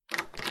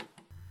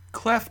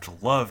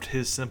Cleft loved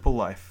his simple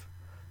life.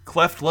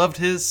 Cleft loved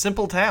his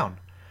simple town.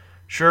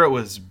 Sure, it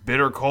was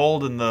bitter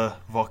cold and the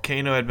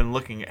volcano had been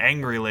looking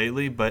angry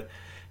lately, but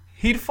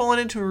he'd fallen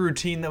into a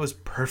routine that was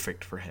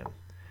perfect for him.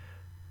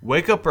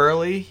 Wake up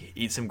early,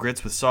 eat some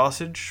grits with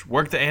sausage,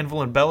 work the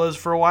anvil and bellows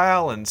for a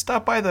while, and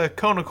stop by the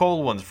Kona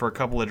Cold Ones for a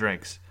couple of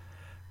drinks.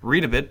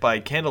 Read a bit by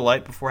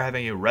candlelight before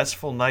having a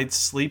restful night's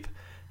sleep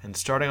and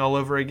starting all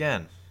over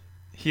again.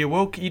 He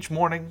awoke each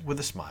morning with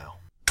a smile.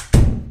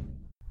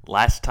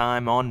 Last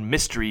time on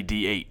Mystery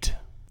D8.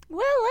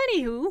 Well,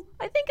 anywho,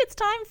 I think it's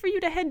time for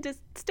you to head to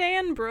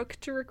Stanbrook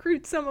to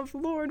recruit some of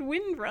Lord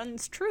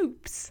Windrun's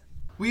troops.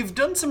 We've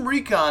done some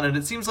recon, and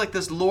it seems like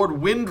this Lord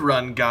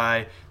Windrun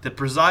guy that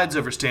presides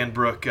over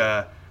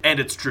Stanbrook and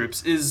its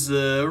troops is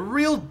a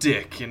real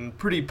dick and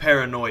pretty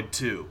paranoid,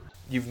 too.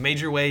 You've made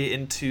your way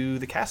into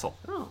the castle.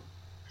 Oh.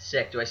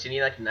 Sick. Do I see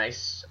any,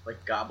 nice,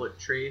 goblet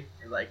tree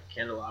or,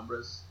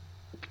 candelabras?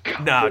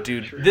 Nah,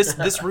 dude.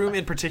 This room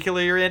in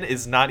particular you're in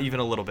is not even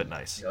a little bit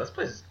nice. Yo, this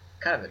place is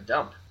kind of a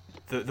dump.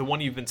 The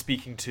one you've been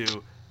speaking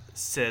to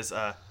says,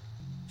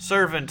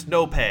 servant,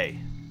 no pay.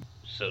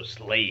 So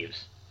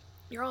slaves.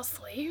 You're all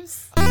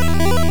slaves?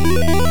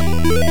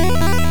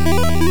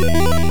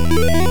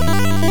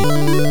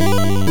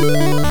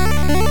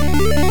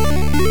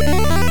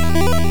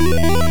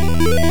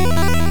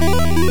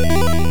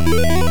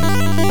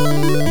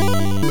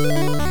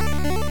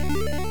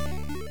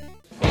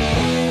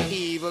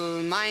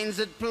 Evil minds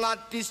that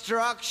plot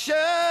destruction,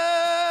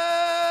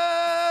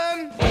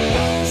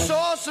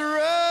 sorcerer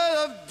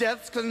of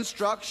death's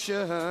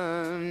construction.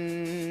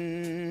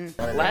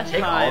 Last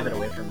Take all time. of it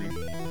away from me.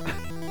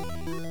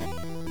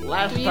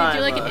 Last Do you time.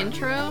 do an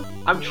intro?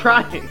 I'm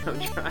trying.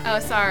 Oh,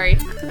 sorry.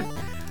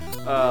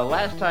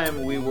 Last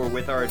time we were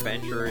with our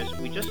adventurers,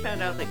 we just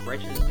found out that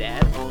Gretchen's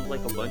dad owned a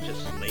bunch of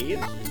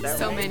slaves. Is that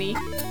So right? many.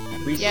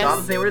 We Yes. saw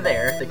that they were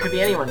there. They could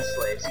be anyone's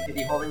slaves. He could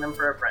be holding them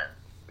for a friend.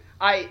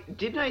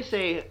 Didn't I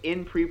say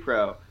in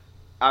pre-pro,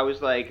 I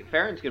was like,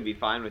 Farron's gonna be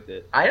fine with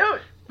it.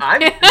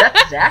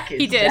 That's Zach.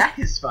 He did. Zach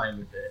is fine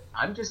with it.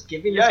 I'm just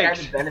giving this guy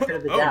the Yikes. benefit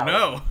of the Oh, doubt.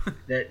 no.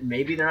 That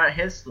maybe they're not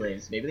his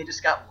slaves. Maybe they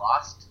just got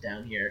lost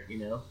down here,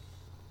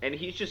 And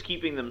he's just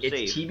keeping them It's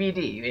safe.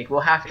 TBD.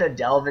 We'll have to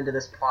delve into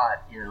this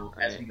plot,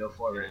 as we go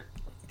forward.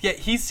 Yeah,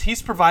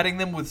 he's providing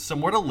them with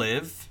somewhere to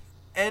live,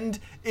 and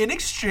in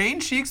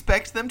exchange, he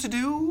expects them to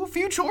do a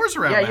few chores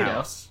around the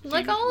house.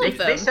 Like all of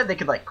them. They said they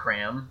could,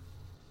 cram.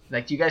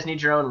 Do you guys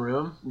need your own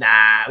room?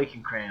 Nah, we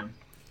can cram.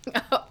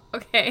 Oh,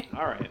 okay.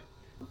 All right.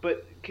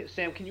 But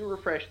Sam, can you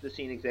refresh the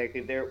scene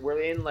exactly?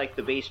 We're in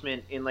the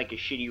basement in a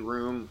shitty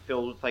room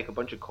filled with a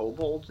bunch of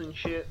kobolds and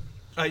shit.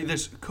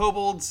 There's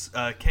kobolds,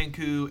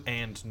 Kenku,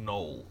 and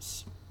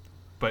gnolls.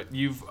 But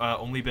you've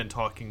only been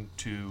talking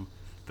to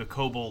the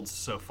kobolds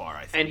so far,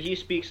 I think. And he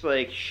speaks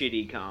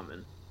shitty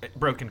common.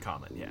 Broken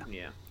Common, yeah.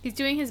 Yeah. He's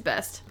doing his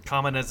best.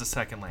 Common as a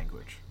second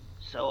language.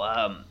 So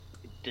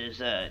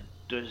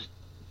does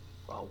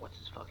what's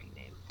his fucking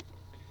name?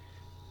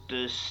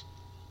 Does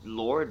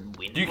Lord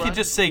Windrun? You could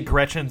just say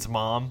Gretchen's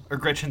mom, or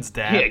Gretchen's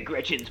dad. Yeah,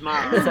 Gretchen's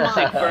mom. Sick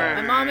burn.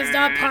 My mom is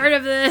not part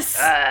of this.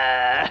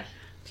 Ah.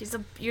 She's a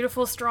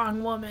beautiful,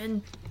 strong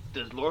woman.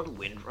 Does Lord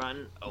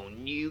Windrun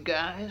own you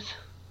guys?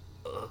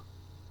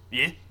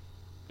 Yeah?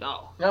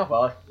 No. Oh,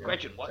 well.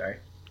 Gretchen, what? Sorry.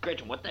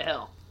 Gretchen, what the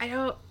hell? I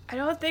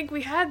don't think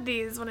we had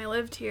these when I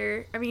lived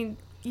here. I mean,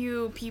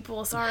 you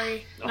people,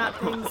 sorry. Not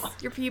things.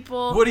 Your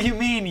people. What do you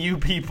mean, you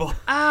people?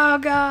 Oh,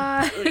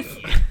 God.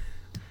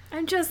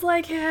 I'm just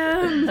like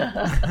him.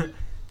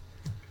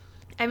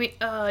 I mean,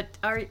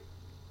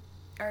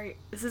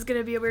 this is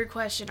gonna be a weird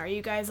question. Are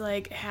you guys,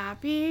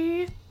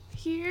 happy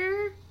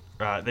here?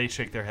 They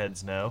shake their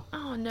heads no.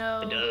 Oh,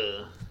 no.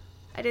 Duh.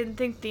 I didn't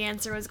think the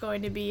answer was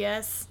going to be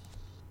yes.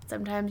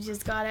 Sometimes you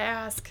just gotta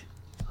ask.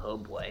 Oh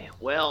boy.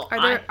 Well,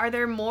 Are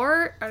there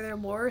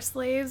more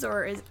slaves,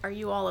 or are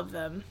you all of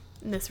them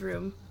in this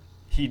room?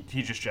 He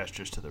just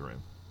gestures to the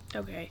room.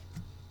 Okay.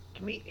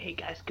 Hey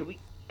guys, can we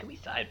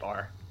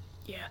sidebar?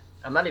 Yeah.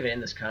 I'm not even in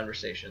this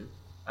conversation.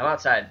 I'm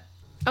outside.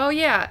 Oh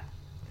yeah.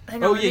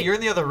 Hang on, Oh let yeah, me- you're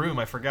in the other room,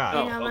 I forgot.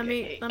 Hang on, let okay.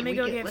 me- Hey, let can me we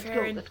go get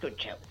Farron. Let's go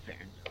chat with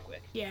Farron real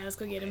quick. Yeah, let's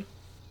go get him.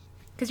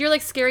 Cause you're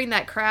scaring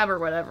that crab or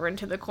whatever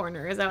into the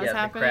corner. Is that what's The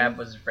happening? crab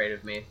was afraid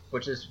of me,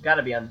 which has got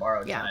to be on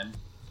borrowed Yeah. time.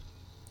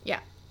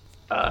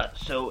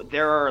 So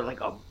there are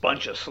a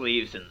bunch of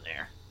sleeves in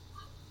there.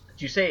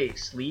 Did you say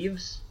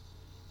sleeves?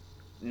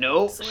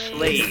 No Slaves.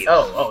 slaves.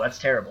 Oh, that's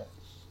terrible.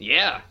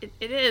 Yeah.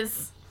 It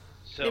is.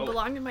 So They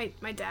belong to my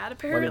dad Well,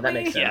 apparently. that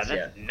makes sense. yeah,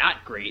 that's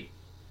not great.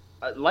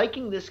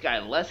 Liking this guy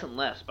less and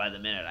less by the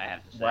minute, I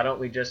have to say. Why don't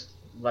we just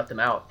let them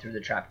out through the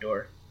trap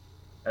door?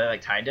 Are they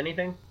tied to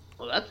anything?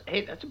 Well,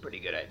 that's a pretty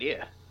good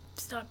idea.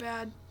 It's not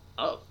bad.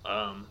 Oh,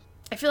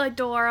 I feel like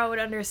Dolora would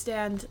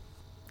understand,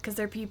 because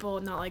they're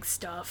people, not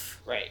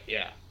stuff. right,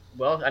 yeah.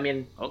 Well, I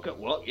mean, Okay,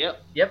 well,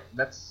 yep. yep,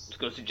 that's... Let's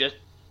go suggest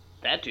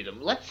that to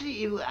them. Let's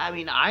see. I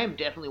mean, I am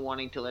definitely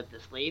wanting to let the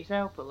slaves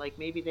out, but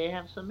maybe they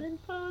have some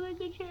info they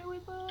could share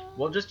with us.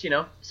 We'll just,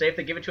 say if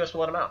they give it to us,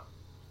 we'll let them out.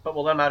 But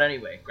we'll let them out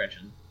anyway,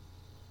 Gretchen.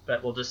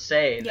 But we'll just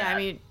say Yeah, that... I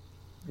mean,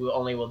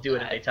 we'll do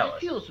it if they tell It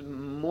us. feels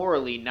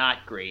morally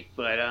not great,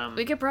 but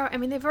We could probably. I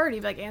mean, they've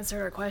already like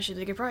answered our questions.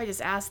 We could probably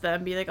just ask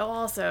them, be like, "Oh,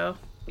 also,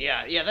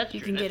 yeah, that's You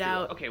true. can that's get true.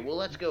 out. Okay, well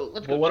let's go.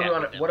 Let's Well, go. what do we chat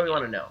want with to them. what do we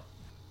want to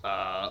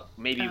know?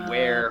 Maybe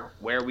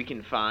where we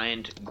can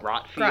find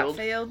Grotfield.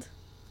 Grotfield."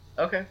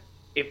 Okay.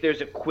 If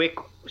there's a quick,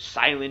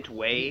 silent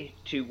way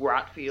to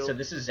Grotfield. So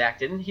this is Zach.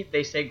 Didn't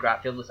they say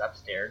Grotfield was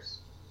upstairs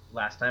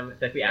last time? I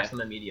think we Yeah. asked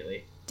them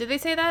immediately. Did they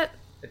say that?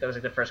 That was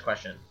like the first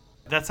question.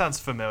 That sounds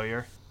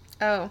familiar.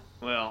 Oh,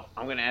 Well,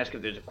 I'm gonna ask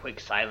if there's a quick,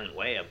 silent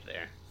way up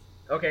there.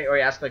 Okay, or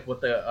you ask like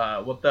what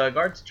the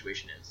guard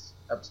situation is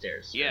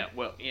upstairs. Yeah.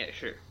 Well. Yeah.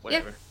 Sure.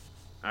 Whatever.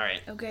 All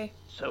right. okay.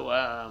 So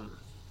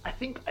I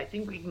think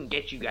we can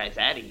get you guys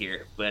out of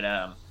here, but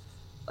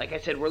like I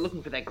said, we're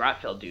looking for that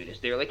Grotfeld dude. Is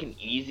there like an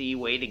easy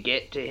way to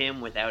get to him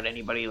without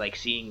anybody like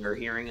seeing or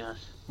hearing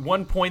us?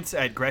 One points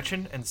at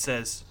Gretchen and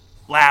says,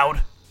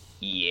 "Loud."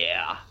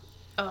 Yeah.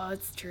 Oh,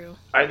 it's true.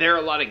 Are there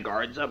a lot of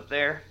guards up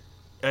there?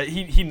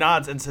 He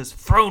nods and says,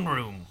 "Throne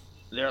room."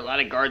 There are a lot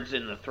of guards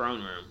in the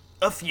throne room.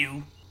 A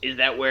few. Is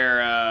that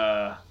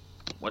where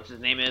what's his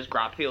name is?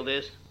 Grotfield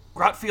is?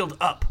 Grotfield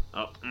up.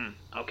 Oh,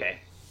 okay.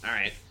 All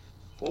right.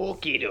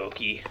 Okie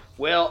dokie.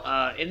 Well,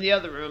 in the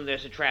other room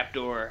there's a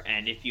trapdoor,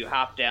 and if you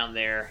hop down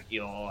there,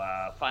 you'll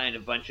find a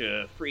bunch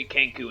of free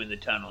Kenku in the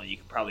tunnel. You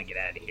can probably get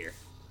out of here.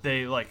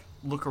 They like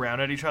look around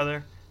at each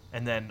other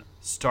and then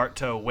start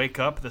to wake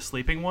up the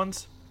sleeping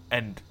ones.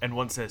 And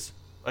one says,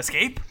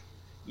 "Escape?"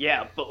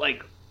 Yeah, but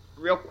like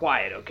real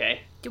quiet,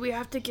 okay? Do we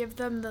have to give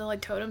them the like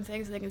totem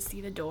thing so they can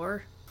see the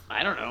door?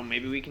 I don't know.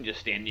 Maybe we can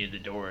just stand near the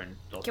door and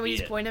they'll Can we see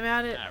just it. point them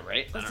at it?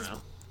 Right? I Let's don't just-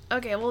 know.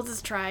 Okay, we'll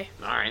just try.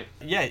 All right.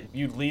 Yeah,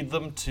 you lead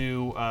them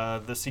to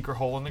the secret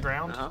hole in the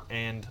ground, Uh-huh.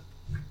 and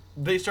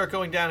they start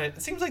going down it.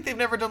 It seems like they've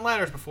never done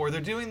ladders before.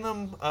 They're doing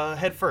them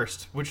head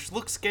first, which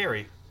looks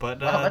scary, but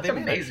Wow, that's they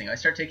manage. amazing. I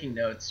start taking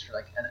notes for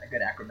like a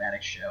good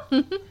acrobatic show.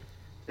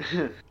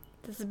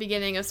 This is the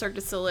beginning of Cirque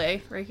du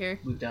Soleil right here.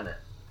 We've done it.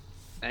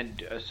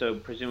 And so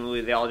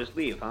presumably they all just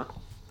leave, huh?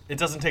 It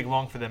doesn't take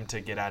long for them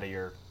to get out of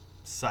your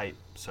sight,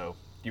 so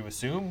you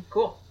assume.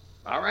 Cool.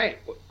 All right.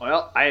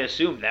 Well, I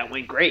assume that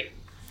went great.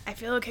 I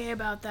feel okay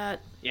about that.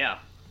 Yeah.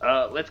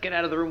 Let's get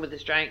out of the room with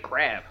this giant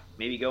crab.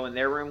 Maybe go in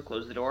their room,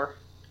 close the door.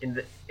 In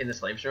the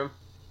slaves room.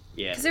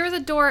 Yeah. Because there was a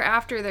door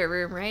after their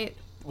room, right?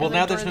 Well, And then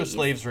now a door there's no that you-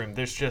 slaves' room.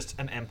 There's just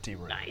an empty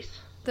room. Nice.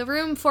 The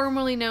room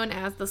formerly known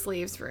as the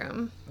slaves'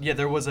 room. Yeah,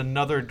 there was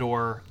another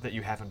door that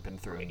you haven't been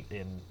through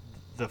in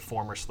the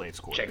former slaves'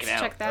 quarters. Check it out.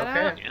 Check that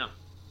Okay. out. Yeah.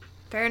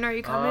 Farron, are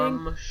you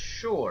coming?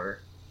 Sure.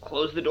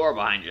 Close the door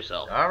behind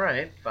yourself. All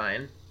right,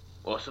 fine.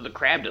 Well, so the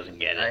crab doesn't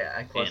get it.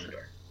 I closed the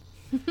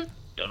And door.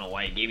 Don't know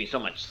why you gave me so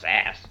much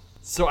sass.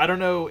 So I don't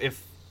know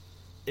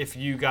if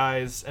you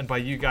guys, and by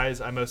you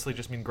guys I mostly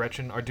just mean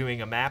Gretchen, are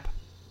doing a map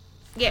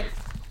Yeah.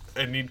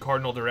 and need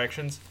cardinal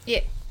directions.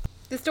 Yeah.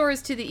 This door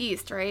is to the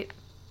east, right?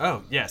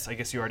 Oh, yes, I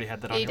guess you already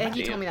had that on Yeah, your map.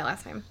 you told me that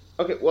last time.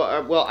 Okay,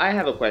 well, I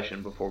have a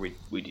question before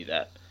we do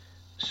that.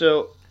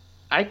 So,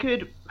 I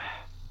could,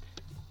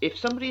 if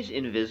somebody's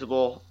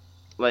invisible,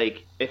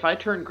 like, if I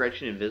turn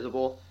Gretchen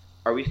invisible,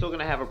 are we still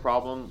gonna have a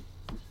problem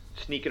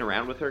sneaking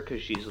around with her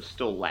because she's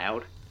still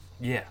loud?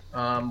 Yeah,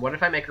 What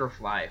if I make her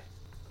fly?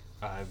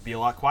 be a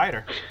lot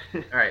quieter.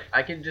 All right,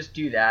 I can just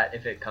do that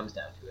if it comes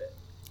down to it.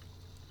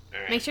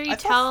 Make sure you I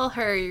thought- tell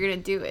her you're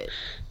gonna do it.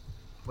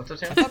 What's up,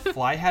 I Sam? thought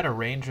Fly had a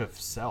range of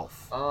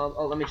self.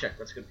 Oh, let me check.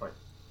 That's a good point.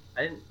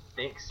 I didn't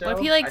think so. What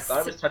if he like? I thought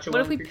it was touchable.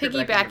 What if we creature, but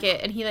I can't piggyback remember.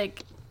 it and he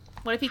like?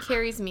 What if he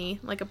carries me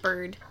like a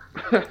bird?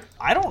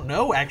 I don't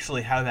know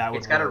actually how that would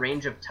It's got a work.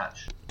 range of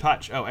touch.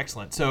 Touch. Oh,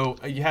 excellent. So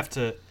you have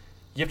to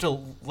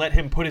let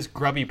him put his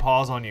grubby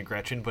paws on you,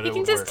 Gretchen, but He it can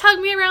will just work. tug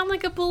me around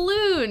like a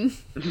balloon.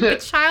 A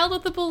child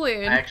with a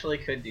balloon. I actually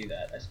could do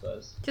that, I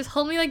suppose. Just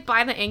hold me like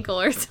by the ankle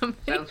or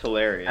something. Sounds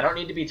hilarious. I don't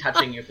need to be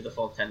touching you for the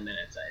full 10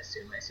 minutes, I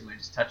assume. I assume I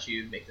just touch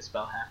you, make the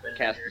spell happen.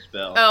 Cast and a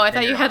spell. Oh, I And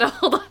thought you you're had to off.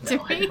 hold on to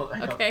No, I me.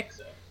 don't Okay. think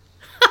so.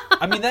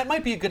 I mean, that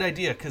might be a good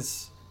idea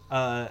because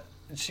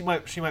she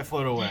might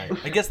float away.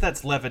 I guess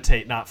that's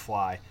levitate, not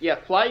fly. Yeah,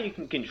 fly. You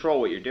can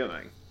control what you're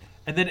doing.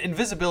 And then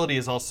invisibility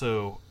is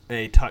also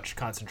a touch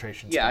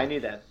concentration Yeah, spell. I knew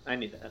that. I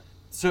knew that.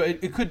 So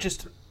it could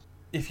just,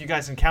 if you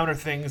guys encounter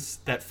things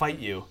that fight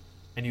you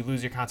and you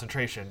lose your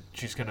concentration,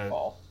 she's gonna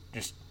Fall.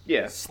 just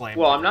Yeah. slam.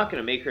 Well, you. I'm not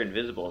gonna make her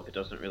invisible if it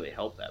doesn't really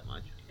help that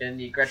much. And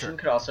the Gretchen Sure.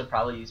 could also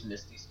probably use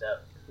Misty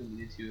Step if we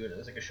needed to, and it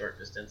was like a short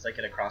distance, like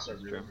get across a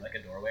room, like a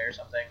doorway or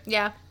something.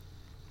 Yeah.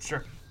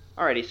 Sure.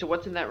 Alrighty, so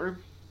what's in that room?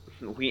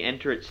 We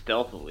enter it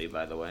stealthily,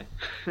 by the way.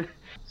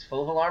 It's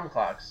full of alarm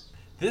clocks.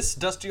 This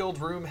dusty old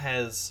room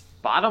has.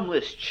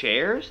 Bottomless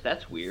chairs?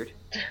 That's weird.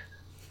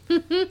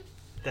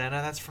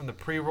 That's from the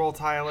pre-roll,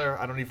 Tyler.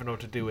 I don't even know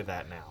what to do with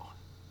that now.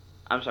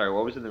 I'm sorry,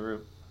 what was in the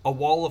room? A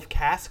wall of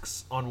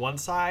casks on one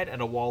side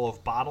and a wall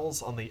of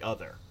bottles on the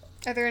other.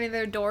 Are there any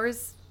other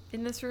doors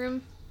in this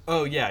room?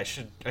 Oh yeah, I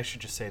should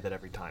just say that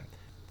every time.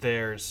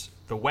 There's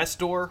the west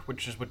door,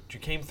 which is what you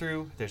came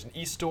through. There's an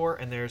east door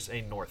and there's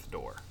a north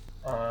door.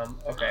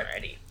 Okay.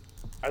 Alrighty.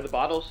 Are the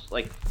bottles,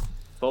 like,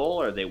 full,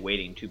 or are they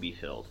waiting to be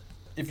filled?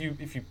 If you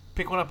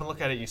pick one up and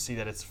look at it, you see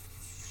that it's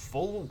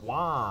full of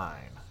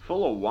wine.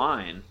 Full of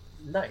wine.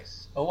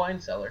 Nice. A wine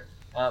cellar.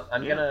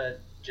 I'm Yeah. gonna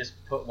just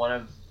put one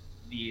of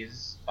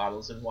these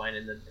bottles of wine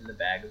in the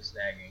bag of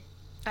snagging.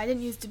 I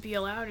didn't used to be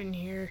allowed in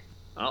here.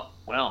 Oh,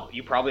 well,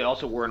 you probably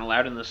also weren't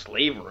allowed in the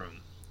slave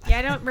room. Yeah,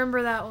 I don't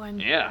remember that one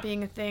Yeah.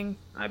 being a thing.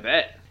 I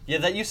bet. Yeah,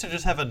 that used to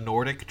just have a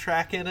Nordic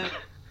track in it.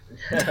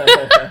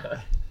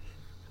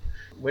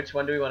 Which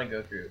one do we want to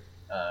go through?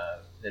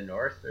 The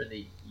north or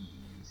the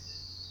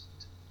east?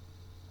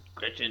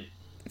 Gretchen.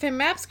 If my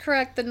map's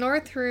correct, the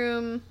north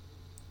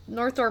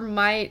door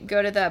might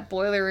go to that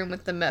boiler room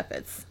with the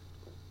methods.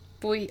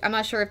 But I'm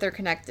not sure if they're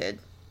connected.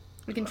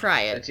 We can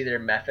try it. It's either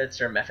methods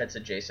or methods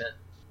adjacent.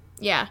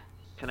 Yeah.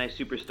 Can I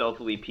super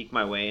stealthily peek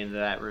my way into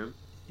that room?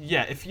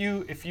 Yeah, if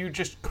you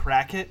just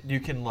crack it, you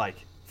can like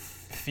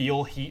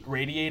feel heat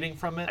radiating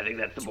from it. I think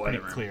that's the It's boiler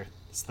pretty room. clear.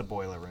 It's the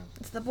boiler room.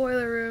 It's the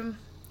boiler room.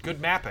 Good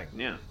mapping.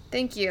 Yeah.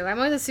 Thank you. I'm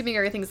always assuming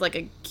everything's like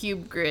a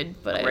cube grid,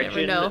 but I never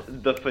Gretchen, know.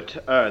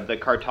 the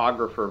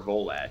cartographer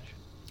Volach.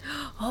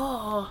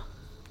 Oh.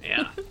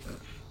 Yeah.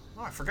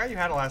 Oh, I forgot you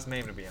had a last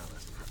name, to be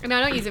honest. No,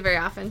 I don't use it very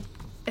often.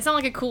 It's not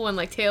like a cool one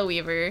like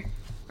Tailweaver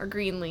or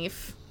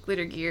Greenleaf,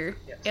 Glitter Gear,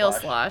 Yeah, Ale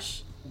Slosh.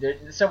 Slosh.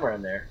 They're somewhere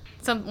in there.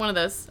 One of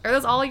those. Are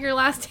those all your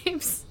last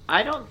names?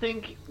 I don't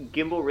think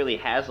Gimbal really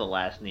has a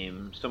last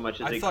name so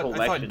much as I a thought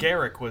collection.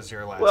 Garrick was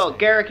your last Well, name.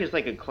 Garrick is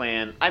like a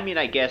clan. I mean,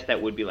 I guess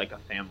that would be like a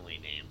family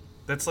name.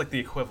 That's like the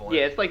equivalent.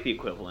 Yeah, it's like the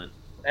equivalent.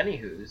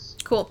 Anywho's,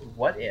 Cool.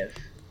 what if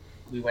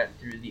we went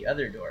through the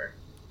other door?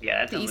 Yeah,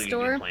 that The sounds east like a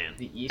door? good plan.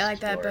 The east I like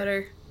that door.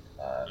 better.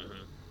 Mhm.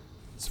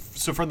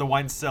 So from the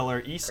wine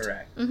cellar east.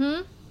 Correct.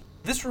 Mm-hmm.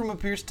 This room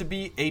appears to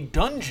be a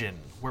dungeon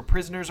where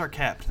prisoners are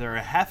kept. There are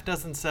a half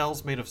dozen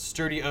cells made of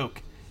sturdy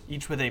oak,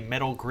 each with a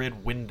metal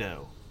grid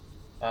window.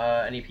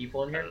 Any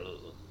people in here?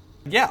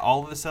 Yeah,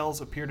 all of the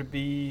cells appear to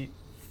be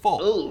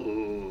full.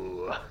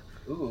 Ooh.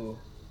 Ooh.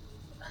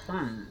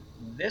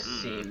 This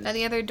seems.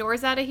 Any other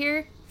doors out of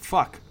here?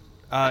 Fuck.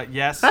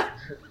 Yes,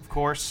 of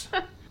course.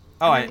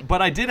 Oh,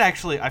 but I did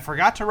actually, I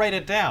forgot to write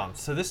it down,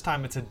 so this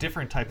time it's a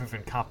different type of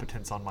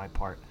incompetence on my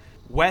part.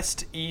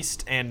 West,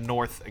 east, and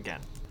north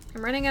again.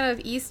 I'm running out of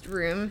east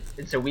room.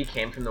 And so we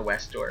came from the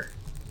west door.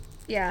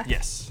 Yeah.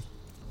 Yes.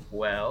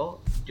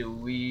 Well, do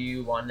we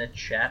want to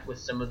chat with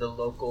some of the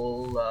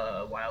local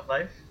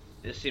wildlife?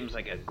 This seems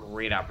like a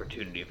great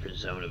opportunity for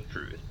Zone of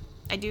Truth.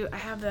 I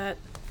have that.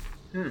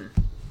 Hmm.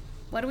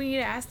 What do we need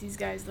to ask these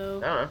guys, though?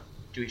 I don't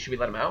know. Should we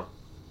let them out?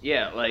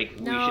 Yeah, like,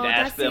 we No, should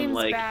ask that them, seems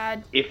like,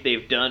 bad. if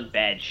they've done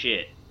bad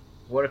shit,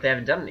 What if they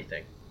haven't done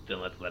anything? then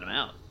let's let them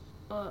out.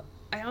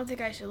 I don't think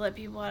I should let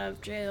people out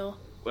of jail.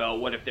 Well,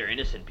 what if they're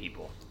innocent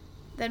people?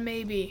 Then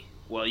maybe.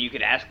 Well, you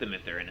could ask them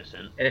if they're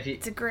innocent. And if you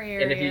It's a gray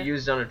area. and if you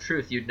use Zone of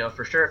Truth, you'd know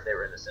for sure if they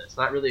were innocent. It's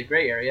not really a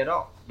gray area at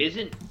all.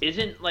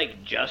 Isn't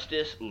like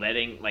justice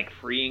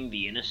freeing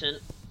the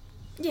innocent?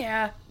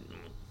 Yeah.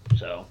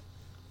 So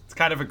It's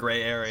kind of a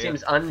gray area.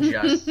 Seems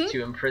unjust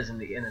to imprison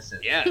the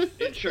innocent. yeah,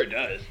 it sure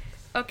does.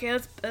 Okay,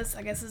 let's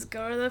I guess let's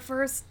go to the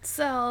first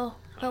cell.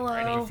 Hello.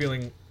 I'm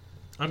feeling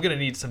I'm going to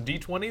need some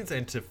d20s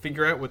and to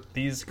figure out what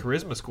these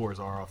charisma scores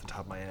are off the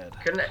top of my head.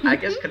 Couldn't I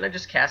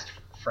just cast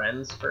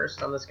friends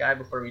first on this guy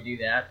before we do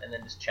that, and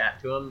then just chat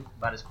to him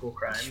about his cool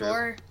crime?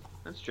 Sure.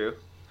 That's true.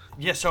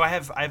 Yeah, so I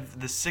have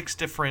the 6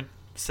 different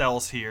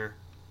cells here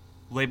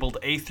labeled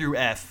A through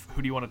F.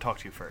 Who do you want to talk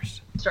to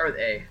first? Start with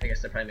A. I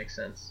guess that probably makes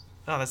sense.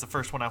 Oh, that's the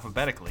first one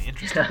alphabetically.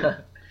 Interesting.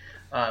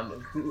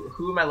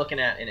 Who am I looking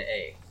at in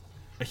A?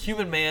 A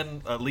human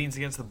man leans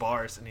against the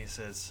bars and he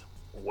says,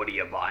 What are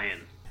you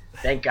buying?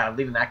 Thank God, I'm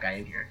leaving that guy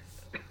in here.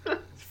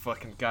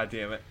 fucking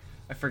goddamn it.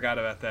 I forgot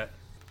about that.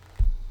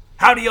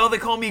 Howdy y'all, they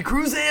call me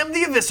Cruzam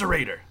the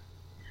Eviscerator.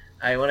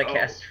 I want to Oh.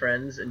 cast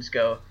friends and just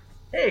go,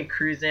 hey,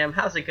 Cruzam,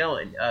 how's it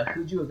going?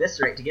 Who'd you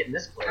eviscerate to get in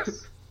this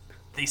place?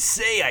 They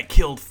say I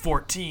killed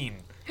 14.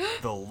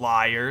 The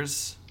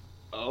liars.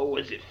 Oh,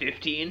 was it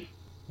 15?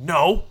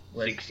 No.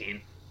 Was-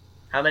 16.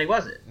 How many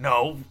was it?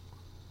 No.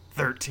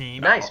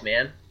 13. Nice,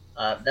 man.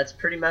 That's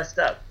pretty messed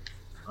up.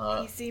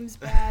 He seems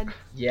bad.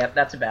 Yeah,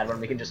 that's a bad one.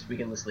 We can just leave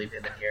him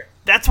in here.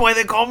 That's why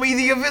they call me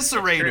the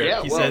Eviscerator,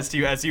 Yeah, he well- says to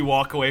you as you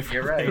walk away from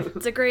You're right. him.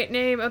 It's a great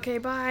name. Okay,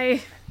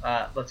 bye.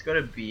 Let's go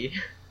to B.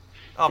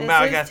 Oh, This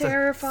man, is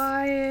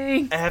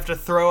terrifying. I have to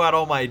throw out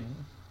all my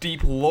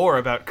deep lore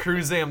about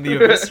Cruzam the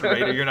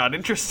Eviscerator. You're not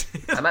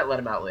interested. I might let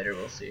him out later.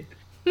 We'll see.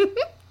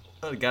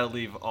 Oh, gotta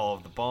leave all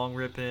of the bong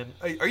rip in.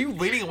 Are you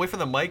leaning away from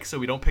the mic so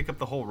we don't pick up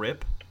the whole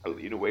rip? I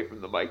lean away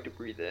from the mic to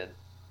breathe in.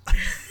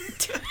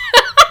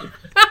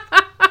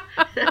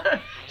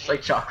 Just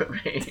like chocolate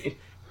rain.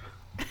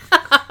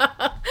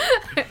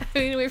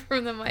 Lean away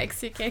from the mic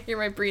so you can't hear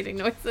my breathing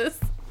noises.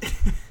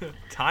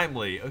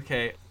 Timely.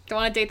 Okay. Don't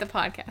want to date the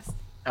podcast.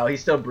 Oh,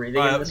 he's still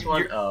breathing in this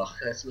one? you're- Oh,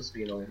 this must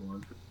be an old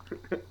one.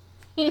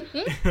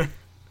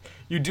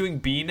 You're doing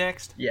B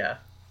next?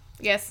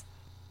 Yes.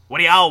 What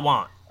do y'all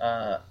want?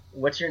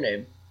 What's your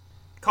name?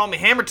 Call me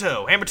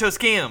Hammertoe. Hammertoe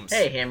Skims.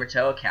 Hey,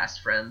 Hammertoe,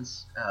 cast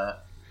friends.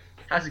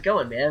 How's it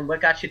going, man? What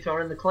got you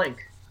thrown in the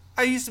clink?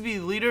 I used to be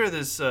the leader of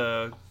this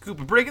group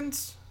of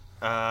brigands.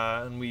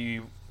 And we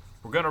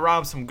were gonna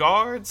rob some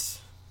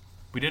guards.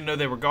 We didn't know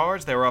they were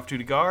guards. They were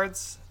off-duty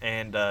guards,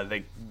 and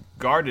they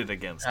guarded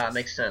against us.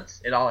 Makes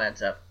sense. It all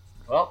adds up.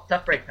 Well,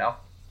 tough break, pal.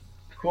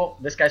 Cool.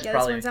 This guy's Yeah,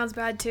 probably this one sounds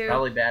bad too.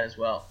 probably bad as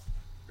well.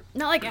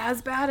 Not like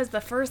as bad as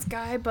the first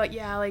guy, but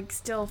yeah, like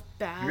still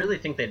bad. You really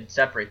think they'd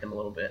separate them a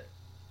little bit?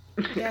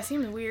 Yeah,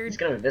 seems weird. He's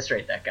gonna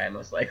eviscerate that guy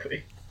most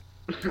likely.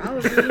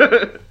 Probably.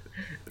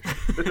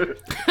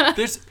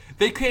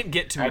 They can't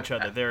get to each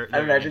other. They're I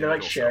imagine they're like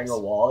individual sharing a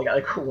cells. wall. They got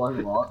like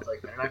one wall. It's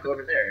like better not go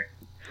over there.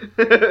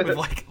 With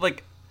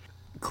like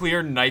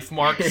clear knife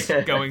marks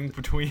going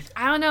between.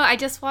 I don't know. I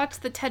just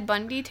watched the Ted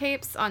Bundy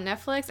tapes on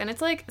Netflix, and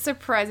it's like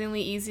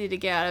surprisingly easy to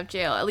get out of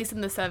jail, at least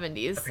in the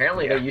 70s.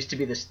 Apparently, there used to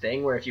be this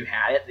thing where if you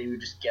had it, they would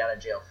just get out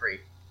of jail free.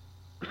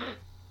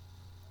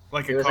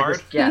 Like It a was card?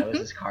 like this, yeah, it was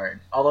this card.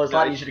 Although it was a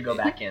lot easier to go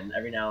back in.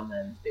 Every now and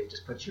then, they would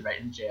just put you right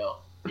in jail.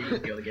 You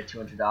would be able to get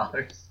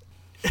 $200.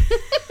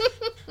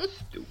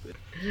 Stupid.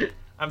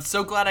 I'm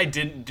so glad I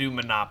didn't do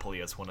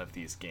Monopoly as one of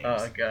these games.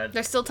 Oh god,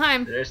 There's still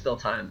time. there's still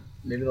time.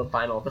 Maybe the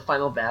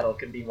final battle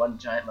could be one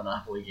giant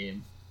Monopoly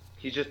game.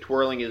 He's just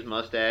twirling his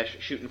mustache,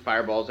 shooting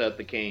fireballs out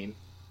the cane.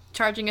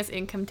 Charging us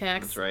income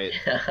tax. That's right.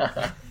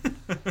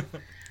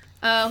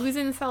 Who's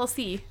in cell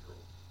C?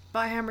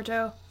 Bye,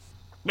 Hammertoe.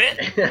 Man,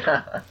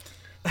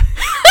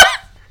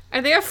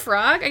 Are they a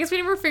frog? I guess we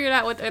never figured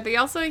out are they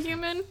also a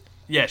human?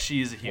 yeah,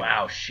 she is a human.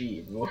 Wow,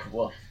 she. Woof,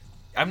 woof.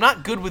 I'm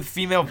not good with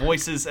female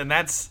voices, and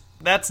that's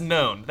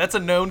known. That's a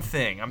known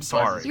thing. I'm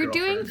sorry. Buzz's You're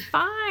doing girlfriend.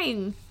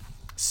 fine.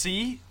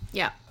 See,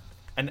 Yeah.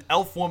 an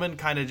elf woman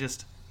kind of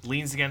just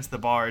leans against the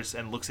bars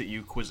and looks at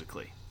you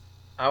quizzically.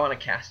 I want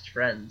to cast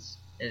friends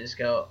and just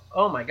go,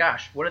 oh my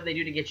gosh, what did they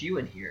do to get you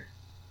in here?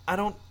 I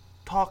don't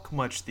talk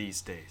much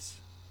these days.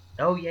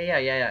 Oh, yeah.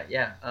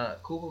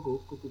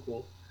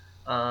 Cool.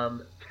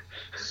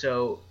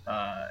 So,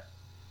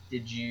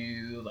 did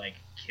you, like,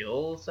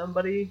 kill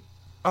somebody?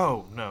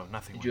 Oh no,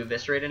 nothing. Did you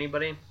eviscerate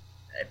anybody?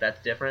 If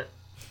that's different.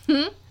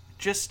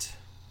 Just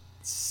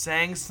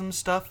sang some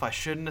stuff I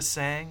shouldn't have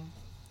sang.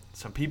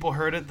 Some people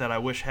heard it that I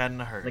wish hadn't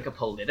have heard. Like a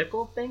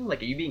political thing?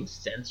 Like, are you being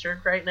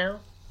censored right now?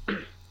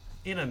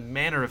 In a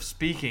manner of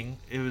speaking,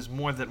 it was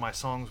more that my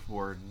songs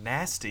were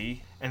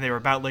nasty and they were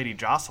about Lady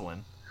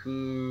Jocelyn.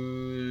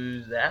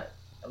 Who's that?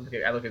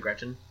 I look at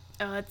Gretchen.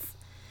 Oh,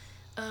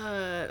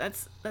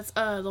 that's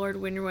Lord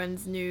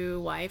Winterwind's new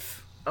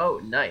wife. Oh,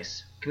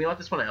 nice. Can we let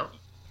this one out?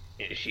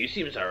 Yeah, she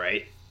seems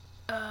alright.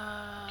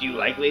 Do you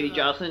like Lady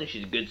Jocelyn?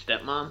 She's a good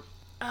stepmom.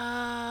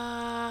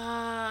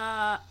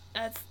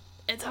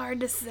 It's hard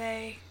to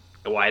say,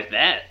 Why is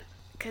that?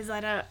 cause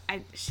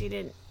she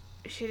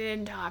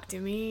didn't talk to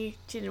me.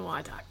 She didn't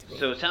want to talk to me.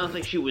 So it sounds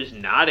like she was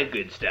not a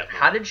good stepmom.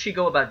 How did she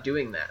go about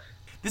doing that?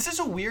 This is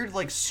a weird,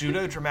 like,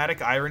 pseudo-dramatic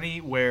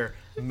irony where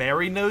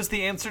Mary knows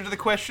the answer to the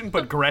question,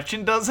 but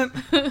Gretchen doesn't.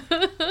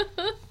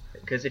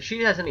 Because if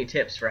she has any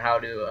tips for how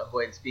to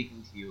avoid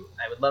speaking to you,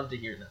 I would love to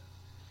hear them.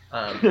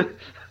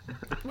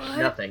 What?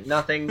 Nothing.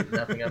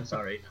 I'm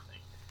sorry.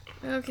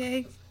 Nothing.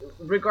 Okay.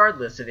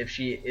 Regardless of if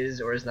she is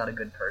or is not a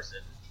good person,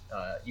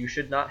 you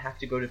should not have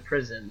to go to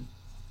prison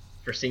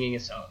for singing a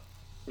song.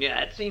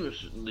 Yeah, it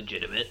seems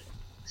legitimate.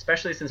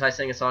 Especially since I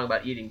sang a song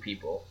about eating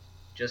people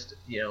just,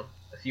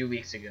 a few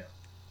weeks ago.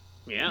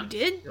 Yeah. You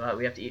did?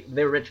 We have to eat.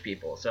 They're rich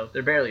people, so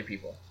they're barely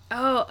people.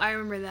 Oh, I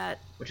remember that.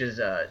 Which is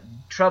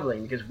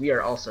troubling because we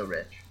are also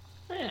rich.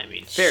 I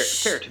mean,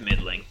 fair to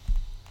middling.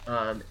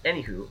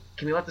 Anywho,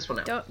 can we let this one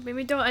out?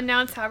 Maybe don't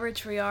announce how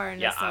rich we are in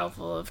Yeah, a cell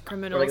full of What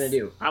criminals. are they gonna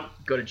do? I'm-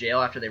 Go to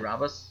jail after they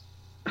rob us?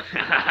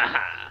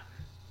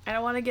 I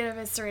don't want to get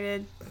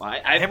eviscerated.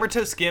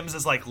 Hammertoe Skims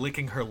is, like,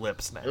 licking her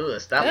lips now. Ugh,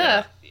 stop Ugh.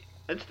 that.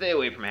 Let's stay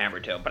away from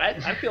Hammertoe, but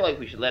I feel like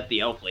we should let the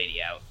elf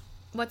lady out.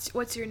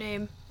 What's your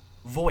name?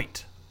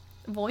 Voight.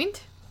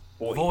 Voint?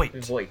 Voight.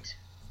 Voight.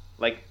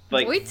 Like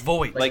Voight?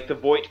 Voight. like the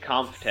Voight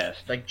Kampf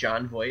test, Like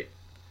John Voight.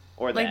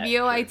 or Like that.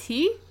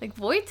 V-O-I-T? Like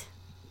Voight?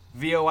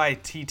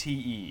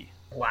 Voitte.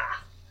 Wow.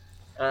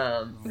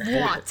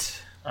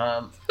 Voight.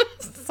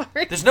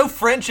 Sorry. There's no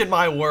French in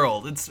my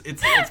world.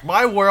 It's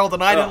my world,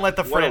 and I didn't let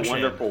the What French a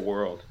wonderful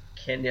world.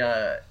 Can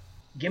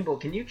Gimbal,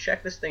 can you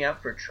check this thing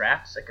out for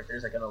traps? Like if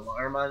there's like an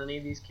alarm on any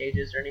of these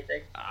cages or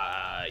anything?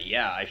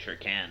 Yeah, I sure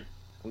can.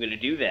 I'm gonna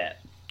do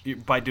that. in.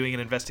 By doing an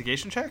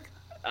investigation check?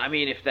 I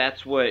mean, if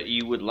that's what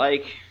you would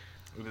like.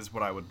 It is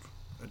what I would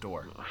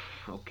adore.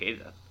 Okay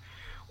then.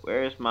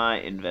 Where's my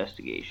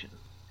investigation?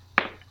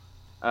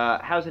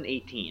 How's an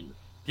 18?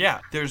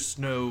 Yeah, there's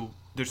no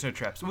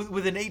traps.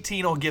 With an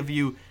 18, I'll give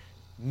you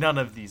none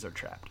of these are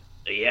trapped.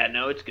 Yeah,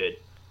 no, it's good.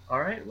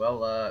 Alright,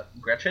 well,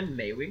 Gretchen,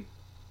 may we?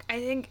 I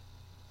think...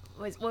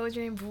 What was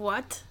your name?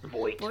 What?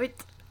 Voight. Voight.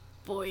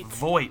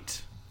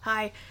 Voight.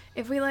 Hi.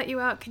 If we let you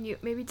out, can you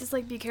maybe just,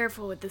 like, be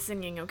careful with the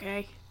singing,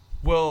 okay?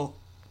 Well,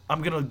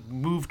 I'm gonna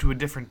move to a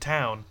different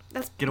town.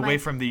 Get away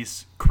might- from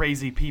these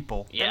crazy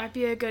people. That Yeah. might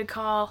be a good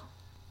call.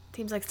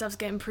 Seems like stuff's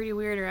getting pretty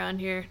weird around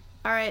here.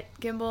 Alright,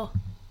 Gimbal.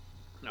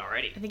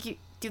 Alrighty. I think you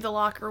do the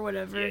lock or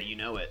whatever. Yeah, you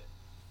know it.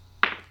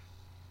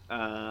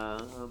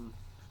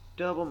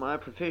 Double my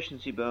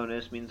proficiency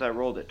bonus means I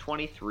rolled a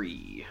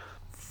 23.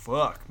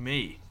 Fuck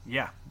me.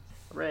 Yeah.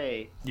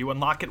 Hooray. You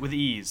unlock it with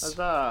ease.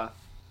 Huzzah.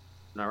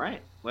 All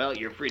right. Well,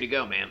 you're free to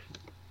go, man.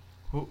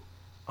 Who-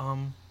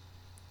 Um.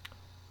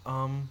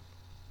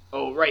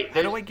 Oh, right.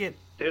 How do I get?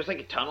 There's like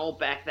a tunnel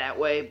back that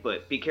way,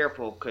 but be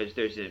careful because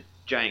there's a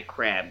giant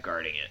crab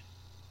guarding it.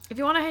 If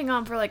you want to hang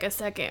on for like a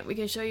second, we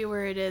can show you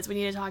where it is. We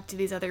need to talk to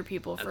these other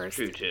people That's first.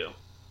 true, too.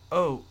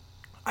 Oh,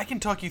 I can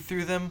talk you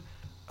through them.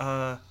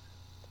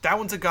 That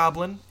one's a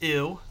goblin.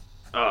 Ew.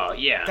 Oh,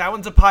 yeah. That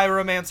one's a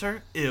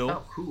pyromancer. Ew.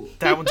 Oh, cool.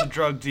 That one's a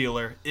drug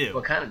dealer. Ew.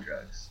 What kind of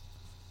drugs?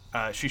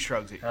 She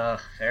shrugs it.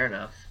 Fair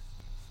enough.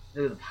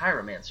 Ooh, the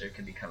pyromancer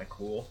could be kind of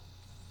cool.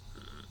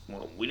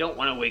 Well, we don't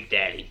want to wake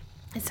Daddy.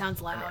 It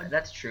sounds I mean, loud.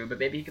 that's true, but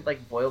maybe he could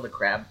like boil the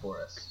crab for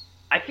us.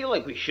 I feel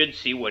like we should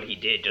see what he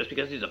did. Just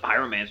because he's a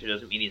pyromancer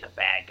doesn't mean he's a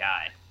bad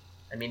guy.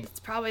 I mean, It's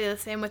probably the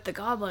same with the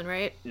goblin,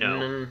 right?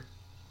 No.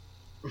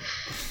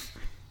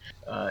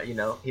 you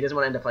know, he doesn't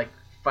want to end up like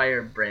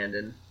Fire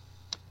Brandon.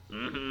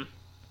 Mm-hmm.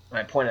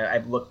 I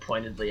look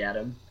pointedly at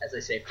him as I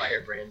say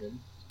Fire Brandon.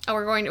 Oh,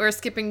 we're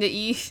skipping to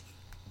E.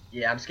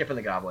 Yeah, I'm skipping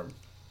the goblin.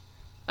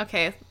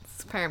 Okay,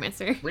 it's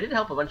Pyromancer. We did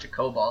help a bunch of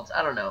kobolds.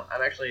 I don't know.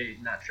 I'm actually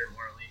not sure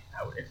morally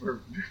if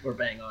we're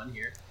bang on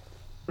here.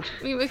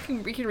 We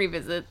can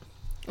revisit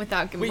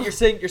without Wait, you're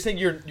saying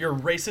your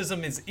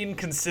racism is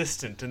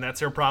inconsistent, and that's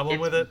your problem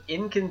with it?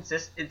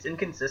 It's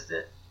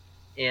inconsistent,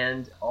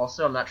 and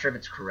also I'm not sure if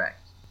it's correct.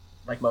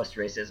 Like most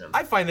racism.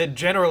 I find that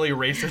generally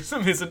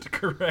racism isn't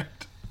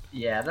correct.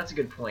 Yeah, that's a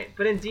good point.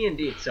 But in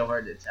D&D, it's so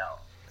hard to tell.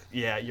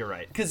 Yeah, you're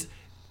right. Because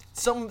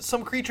some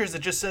creatures it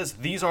just says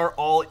these are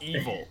all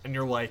evil, and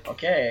you're like,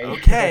 Okay.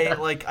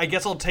 like I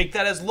guess I'll take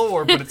that as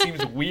lore, but it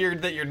seems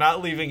weird that you're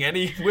not leaving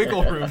any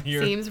wiggle room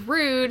here. Seems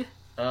rude.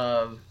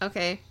 Um.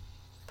 Okay,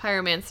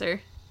 Pyromancer.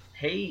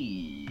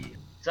 Hey,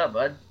 what's up,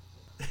 bud?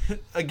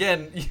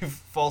 Again, you've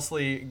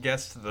falsely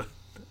guessed the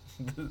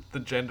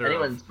gender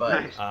Anyone's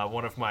bud. of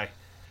one of my.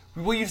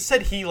 Well, you've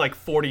said he like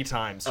 40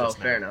 times. Oh, Just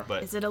now, fair enough.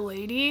 But Is it a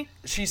lady?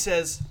 she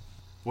says,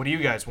 "What do you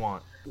guys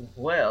want?"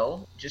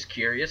 Well, just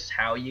curious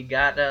how you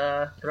got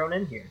thrown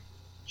in here.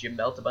 Did you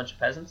melt a bunch of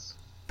peasants?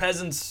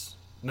 Peasants,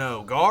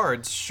 no.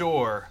 Guards,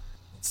 sure.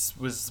 This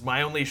was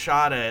my only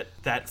shot at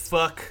that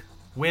fuck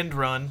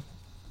Windrun,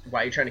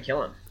 Why are you trying to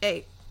kill him?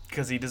 Hey,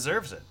 because he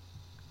deserves it.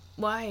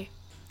 why?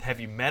 Have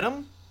you met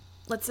him?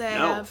 Let's say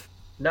No. I have.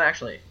 No,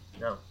 actually,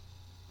 no.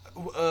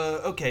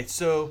 Okay,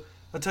 so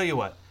I'll tell you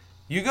what.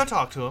 You go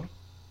talk to him,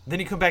 then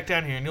you come back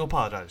down here and you'll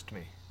apologize to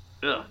me.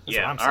 Ugh, what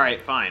yeah, I'm all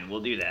right, fine.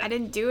 We'll do that. I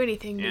didn't do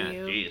anything Yeah, to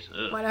you. jeez.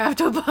 ugh. Why do I have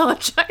to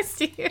apologize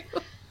to you?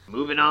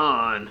 Moving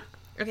on.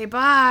 Okay,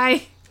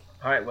 bye.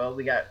 All right, well,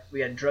 we got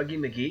Druggy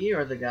McGee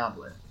or the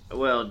Goblin.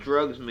 Well,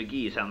 Drugs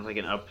McGee sounds like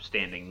an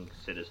upstanding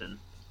citizen.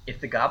 If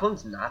the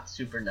Goblin's not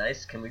super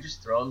nice, can we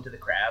just throw him to the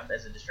crab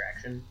as a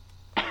distraction?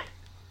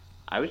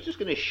 I was just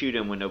gonna shoot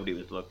him when nobody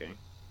was looking.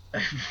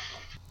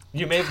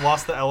 You may have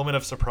lost the element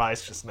of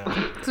surprise just now.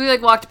 So we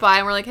like walked by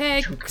and we're like,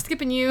 hey,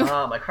 skipping you.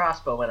 Oh, my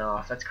crossbow went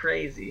off. That's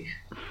crazy.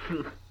 I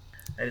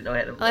didn't know I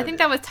had to. Well, I think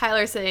that was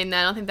Tyler saying that.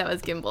 I don't think that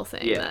was Gimbal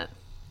saying Yeah. that.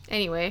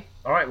 Anyway,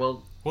 All right,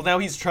 well, Well, now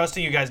he's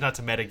trusting you guys not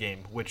to metagame,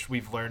 which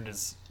we've learned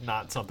is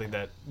not something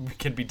that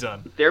can be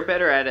done. They're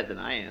better at it than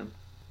I am.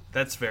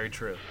 That's very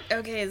true.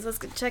 okay, so let's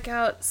go check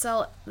out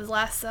the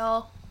last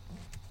cell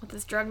with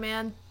this drug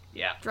man,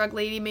 Yeah, drug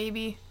lady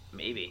maybe.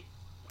 maybe.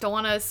 Don't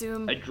want to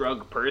assume. A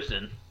drug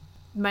person.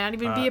 Might not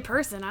even be a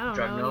person. I don't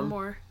drug know gnome?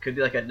 anymore. Could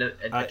be like a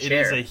It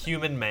chair. is a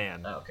human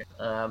man. Oh,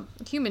 okay.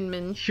 Human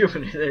man.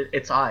 Human.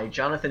 It's I,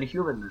 Jonathan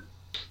Human.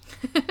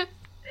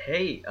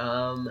 Hey,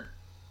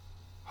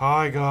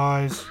 Hi,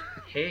 guys.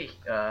 hey,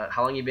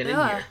 how long you been in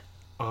Ugh. here?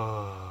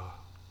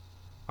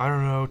 I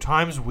don't know.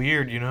 Time's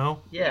weird, you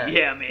know? Yeah.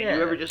 Yeah, man. yeah.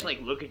 You ever just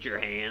like look at your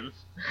hands?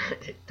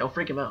 Don't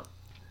freak him out.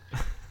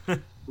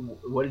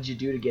 What did you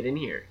do to get in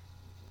here?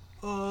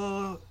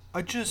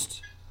 I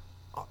just,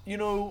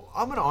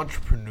 I'm an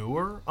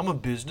entrepreneur. I'm a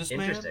businessman.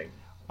 Interesting.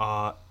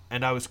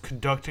 And I was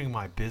conducting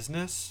my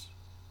business,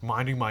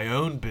 minding my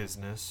own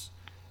business,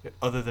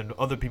 other than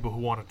other people who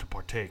wanted to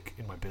partake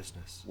in my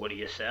business. What do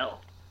you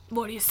sell?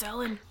 What are you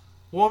selling?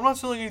 Well, I'm not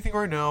selling anything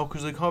right now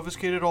because they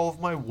confiscated all of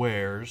my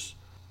wares,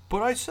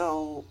 but I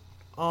sell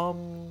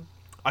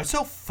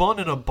fun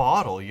in a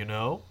bottle, you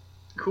know?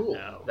 Cool.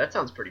 No. That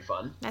sounds pretty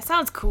fun. That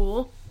sounds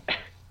cool.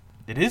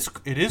 It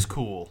is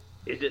cool.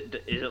 Is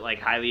it like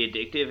highly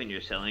addictive and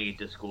you're selling it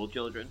to school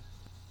children?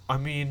 I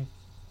mean,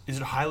 is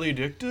it highly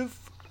addictive?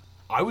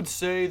 I would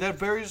say that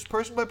varies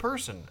person by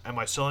person. Am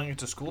I selling it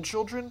to school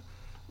children?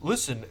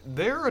 Listen,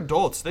 they're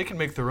adults. They can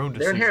make their own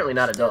decisions. They're inherently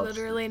not adults.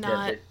 literally Yeah,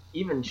 not.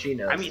 even she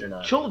knows I they're mean,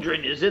 not.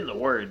 children is in the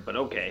word, but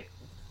okay.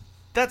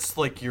 That's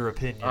like your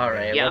opinion. All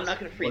right. Yeah, I'm let's- not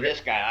gonna free we're- this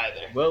guy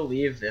either. We'll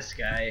leave this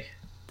guy.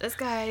 This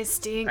guy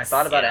stinks. I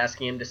thought about Yeah.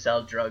 asking him to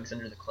sell drugs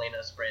under the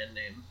Klanos brand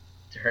name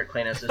to hurt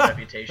Klanos'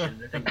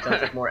 reputation. I think it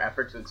sounds like more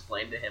effort to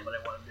explain to him what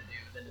I want him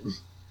to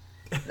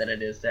do than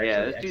it is to actually Yeah,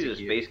 let's do the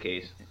execute. space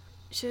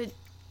case.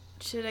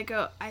 Should I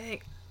go? I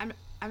think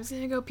I'm just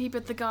gonna go peep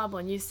at the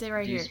goblin. You stay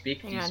right Do you here.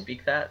 speak? Hang Do you on.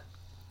 speak that?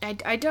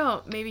 I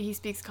don't. Maybe he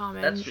speaks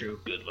common. That's true.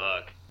 Good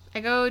luck. I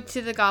go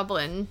to the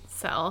goblin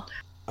cell.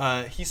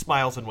 He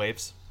smiles and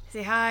waves.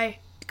 Say hi.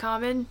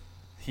 Common?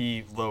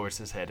 He lowers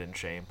his head in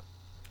shame.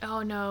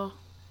 Oh no.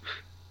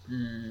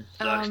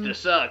 Sucks to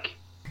suck.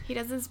 He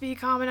doesn't speak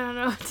common, I don't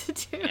know what to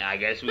do. Yeah, I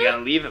guess we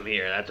gotta leave him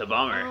here. That's a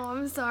bummer. Oh,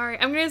 I'm sorry.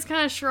 I'm gonna just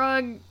kind of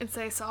shrug and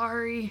say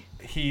sorry.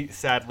 He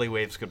sadly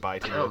waves goodbye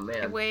to you. Oh I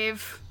man,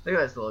 wave. look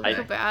at this little I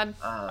feel guy. bad.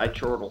 I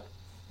chortle.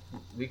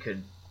 We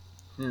could.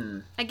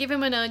 I give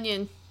him an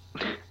onion.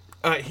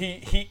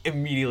 He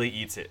immediately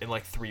eats it in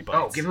like 3 bites.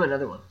 Oh, give him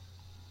another one.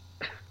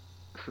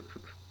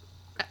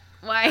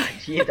 Why?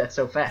 He ate that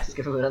so fast.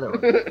 Give him another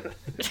one.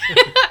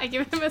 I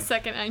give him a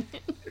second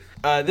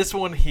onion. This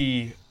one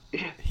he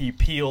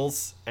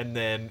peels and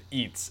then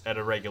eats at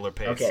a regular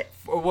pace. Okay.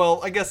 Well,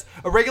 I guess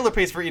a regular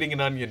pace for eating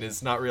an onion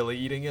is not really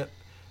eating it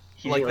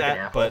He's like eating an that,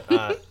 apple.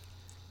 but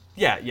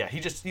yeah,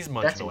 he's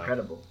munching That's away.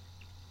 incredible.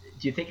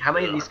 Do you think how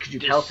many of these could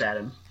you pelt at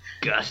him?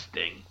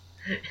 Disgusting.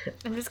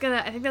 I'm just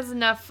gonna. I think that's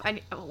enough.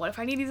 What if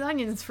I need these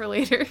onions for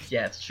later?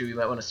 Yeah, it's true. We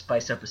might want to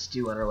spice up a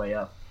stew on our way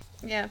up.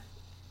 Yeah.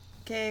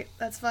 Okay,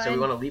 that's fine. So we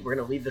want to leave. We're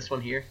gonna leave this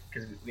one here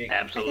because we. I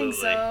Absolutely. think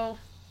so.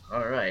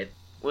 All right.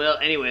 Well,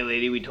 anyway,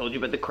 lady, we told you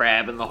about the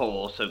crab in the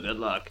hole, so good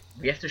luck.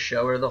 We have to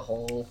show her the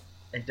hole.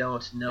 And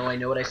don't. No, I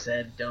know what I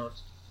said. Don't.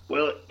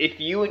 Well, if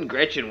you and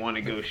Gretchen want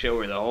to go show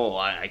her the hole,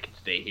 I can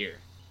stay here.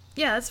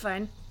 Yeah, that's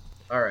fine.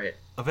 All right.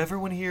 Of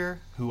everyone here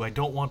who I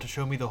don't want to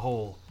show me the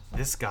hole,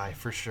 this guy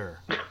for sure.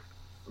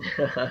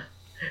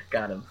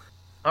 Got him.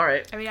 All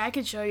right. I mean, I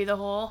could show you the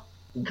hole.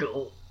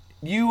 Go.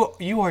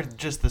 You are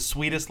just the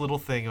sweetest little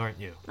thing, aren't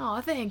you? Oh,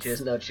 thanks. She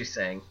doesn't know what she's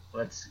saying.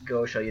 Let's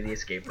go show you the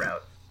escape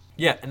route.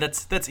 Yeah, and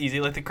that's easy.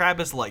 Like the crab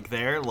is like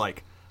there,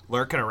 like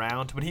lurking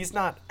around, but he's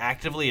not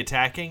actively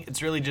attacking.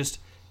 It's really just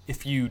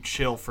if you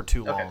chill for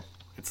too Okay. long,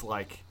 it's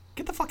like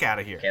get the fuck out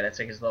of here. Okay, that's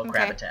like his little Okay.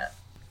 crab-a-tat.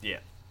 Yeah,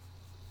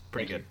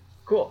 pretty Thank good. you.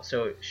 Cool.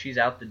 So she's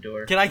out the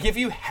door. Can I give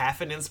you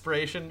half an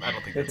inspiration? I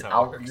don't think that's how it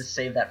I'll works. just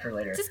save that for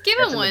later. Just give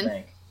That's him in the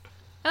one.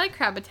 I like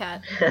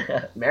Crabbitat.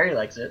 bank. Mary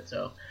likes it,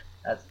 so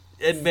that's.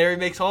 And Mary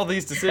makes all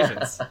these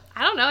decisions.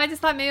 I don't know. I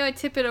just thought maybe I'd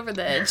tip it over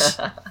the edge.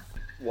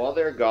 While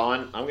they're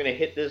gone, I'm gonna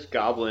hit this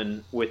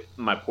goblin with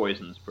my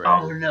poison spray.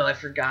 Oh no, I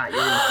forgot. You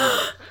didn't do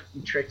that.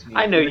 You tricked me.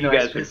 I know even you though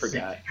guys would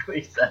forget.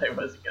 specifically said I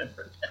wasn't gonna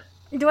forget.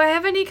 Do I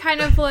have any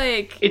kind of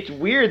like? It's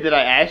weird that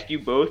I asked you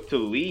both to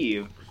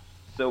leave.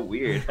 So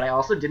weird. But I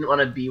also didn't want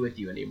to be with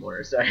you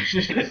anymore, so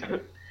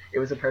it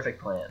was a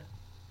perfect plan.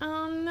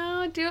 Oh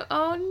no!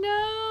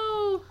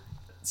 Oh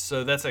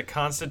So that's a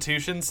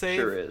Constitution save.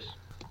 Sure is.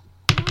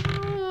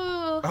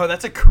 no! Oh,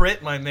 that's a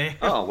crit, my man.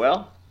 Oh,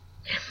 well.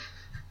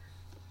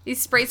 You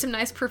spray some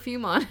nice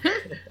perfume on him.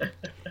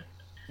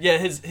 Yeah,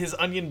 his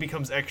onion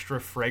becomes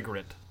extra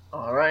fragrant.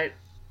 All right.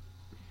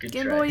 Good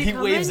Gimbal, try. you He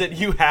coming? waves at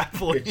you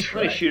happily. Good I'm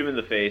try. gonna shoot him in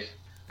the face.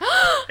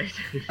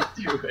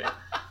 Do it.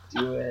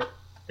 Do it.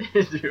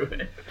 Do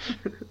it.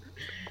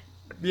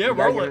 Yeah, You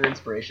gotta roll give an it.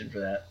 inspiration for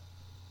that.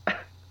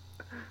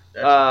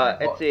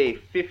 That's It's a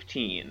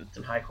 15.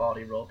 some high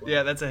quality role play.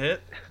 Yeah, that's a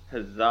hit.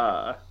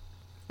 Huzzah.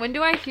 When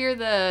do I hear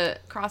the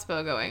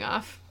crossbow going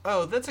off?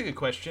 Oh, that's a good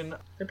question.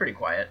 They're pretty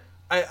quiet.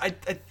 I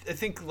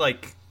think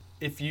like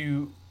if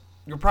you're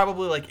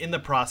probably like in the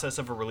process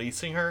of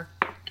releasing her,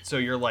 so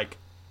you're like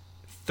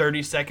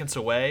 30 seconds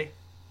away.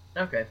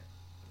 Okay.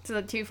 Is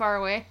that too far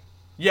away?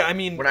 Yeah, I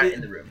mean We're not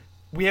in the room.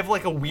 we have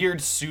like a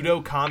weird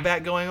pseudo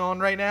combat going on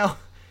right now.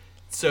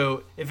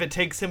 So if it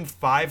takes him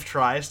 5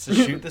 tries to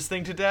shoot this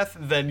thing to death,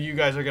 then you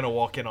guys are gonna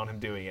walk in on him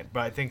doing it.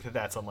 But I think that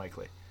that's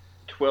unlikely.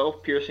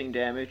 12 piercing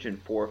damage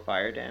and 4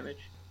 fire damage.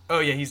 Oh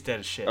yeah, he's dead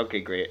as shit.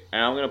 Okay, great.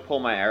 And I'm gonna pull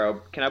my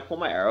arrow. Can I pull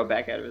my arrow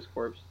back out of his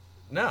corpse?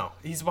 No,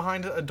 he's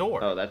behind a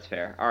door. Oh, that's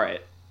fair.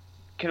 Alright.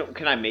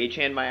 Can I mage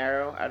hand my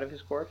arrow out of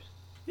his corpse?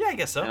 Yeah, I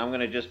guess so. And I'm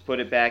gonna just put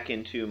it back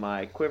into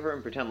my quiver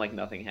and pretend like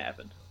nothing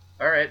happened.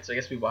 All right, so I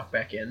guess we walk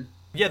back in.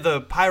 Yeah,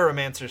 the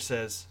pyromancer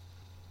says,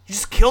 "You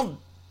just killed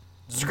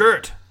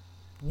Zgurt.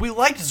 We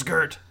liked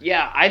Zgurt."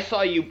 Yeah, I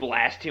saw you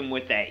blast him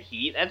with that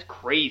heat. That's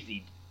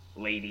crazy,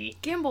 lady.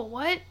 Gimbal,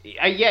 what?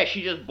 Yeah,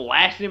 she just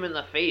blasted him in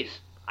the face.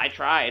 I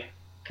tried.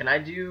 Can I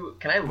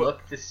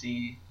look to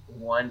see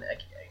one?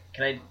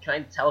 Can I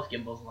tell if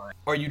Gimbal's lying?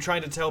 Are you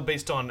trying to tell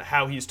based on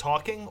how he's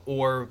talking,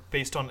 or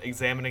based on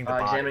examining the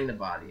body? Examining the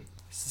body.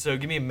 So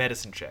give me a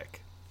medicine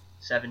check.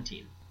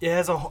 17. It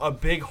has a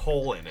big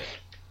hole in it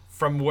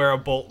from where a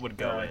bolt would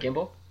go in.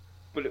 Gimbal?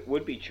 But it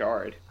would be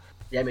charred.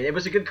 Yeah, I mean, it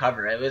was a good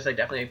cover. It was like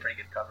definitely a pretty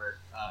good cover.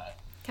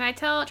 Can I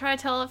try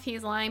to tell if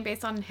he's lying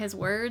based on his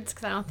words?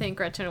 Because I don't think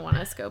Gretchen would want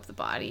to scope the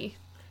body.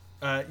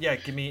 Yeah,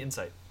 give me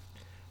insight.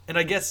 And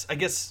I guess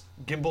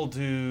Gimbal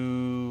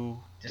do.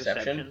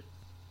 Deception.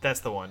 That's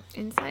the one.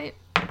 Insight.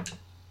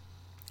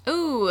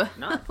 Ooh.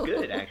 Not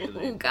good,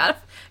 actually. Ooh, got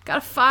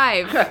a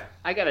 5.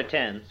 I got a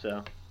 10,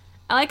 so.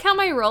 I like how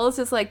my rolls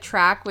just like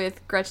track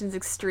with Gretchen's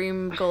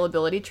extreme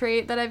gullibility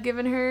trait that I've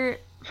given her.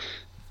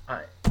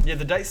 Yeah,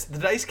 the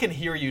dice can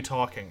hear you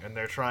talking, and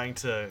they're trying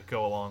to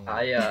go along. With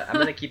it. I'm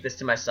gonna keep this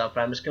to myself,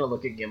 but I'm just gonna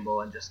look at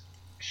Gimbal and just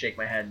shake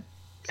my head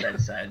side to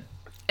side.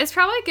 It's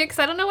probably good because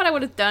I don't know what I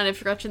would have done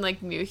if Gretchen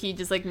like knew he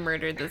just like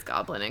murdered this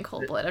goblin in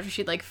cold blood after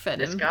she'd like fed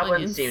This him goblin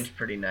onions. seemed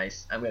pretty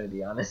nice. I'm gonna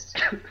be honest.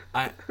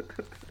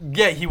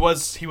 Yeah, he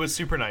was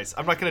super nice.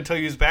 I'm not going to tell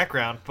you his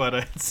background, but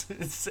it's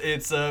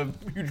a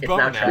huge It's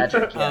bummer not now.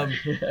 tragic.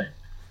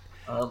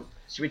 Yeah.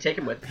 Should we take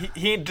him with?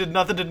 He did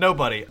nothing to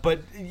nobody.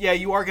 But yeah,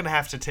 you are going to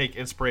have to take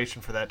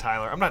inspiration for that,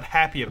 Tyler. I'm not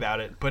happy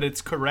about it, but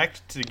it's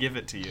correct to give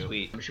it to you.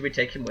 Sweet. Should we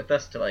take him with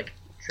us to like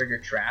trigger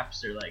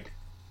traps or like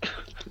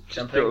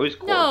something? Throw his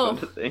corpse No.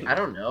 onto things. I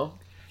don't know.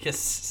 Yes,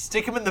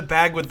 stick him in the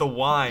bag with the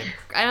wine.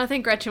 I don't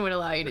think Gretchen would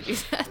allow you to do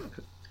that.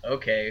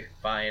 Okay,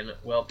 fine.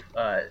 Well,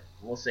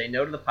 we'll say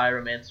no to the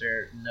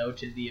pyromancer, no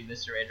to the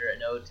eviscerator, and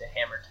no to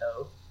hammer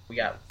toe. We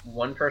got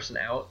one person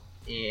out,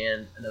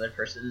 and another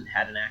person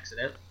had an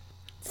accident.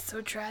 It's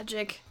so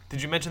tragic.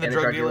 Did you mention the And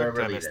drug dealer?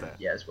 over Did I miss Leiden.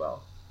 that? Yeah, as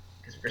well.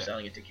 Because we're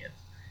selling it to kids.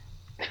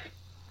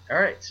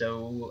 Alright,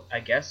 so I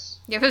guess...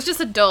 Yeah, if it was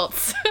just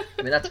adults.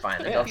 I mean, that's fine.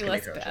 It'd Adults be can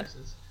make less their own bad.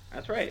 choices.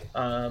 That's right.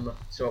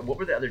 So what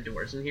were the other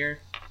doors in here?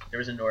 There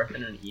was a north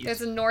and an east.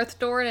 There's a north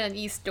door and an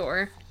east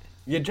door.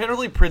 Yeah,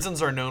 generally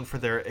prisons are known for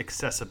their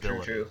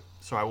accessibility. True.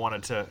 So I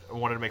wanted to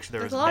make sure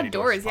there There's was a as lot many of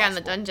doors, as yeah, in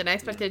the possible. dungeon. I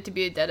expected it to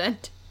be a dead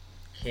end.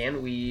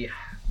 Can we...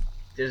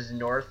 Does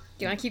north...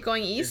 Do you want to keep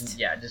going east?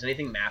 Does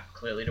anything map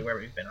clearly to where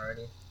we've been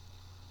already?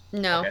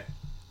 No. Okay.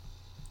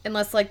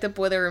 Unless, like, the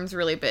boiler room's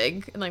really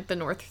big and, like, the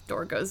north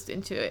door goes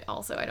into it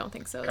also. I don't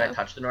think so, Can I though.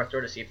 touch the north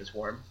door to see if it's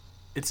warm?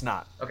 It's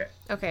not. Okay.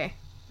 Okay.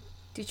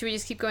 Should we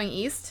just keep going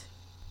east?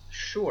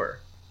 Sure.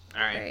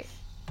 Alright. Alright.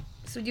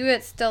 So do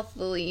it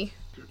stealthily.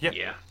 Yep.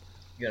 Yeah.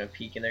 You gonna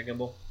peek in there,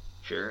 Gimbal?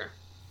 Sure.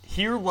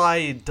 Here lie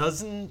a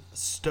dozen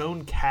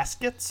stone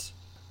caskets.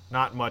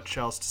 Not much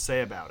else to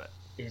say about it.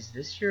 Is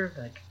this your,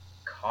 like,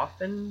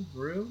 coffin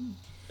room?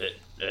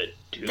 A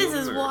tomb This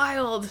is or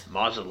wild.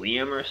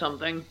 mausoleum or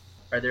something?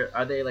 Are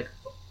they like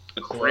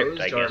A closed crypt,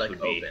 I or guess, like would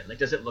open? be. Like,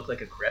 does it look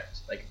like a crypt?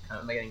 Like,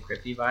 am I getting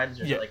crypty vibes?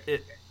 Or is Yeah, it like...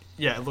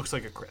 it looks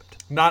like a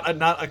crypt. Not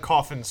a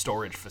coffin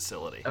storage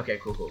facility. Okay,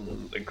 cool.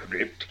 The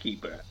crypt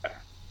keeper.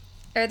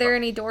 Are there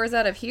any doors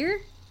out of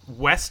here?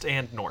 West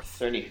and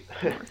north. Ernie.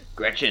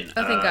 Gretchen.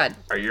 Oh, thank God.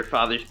 Are your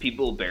father's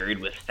people buried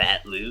with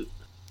fat loot?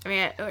 I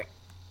mean,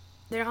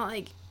 they're not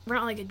like... We're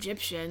not like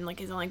Egyptian, like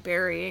he's not like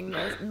burying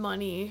the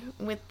money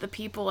with the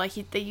people. Like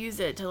they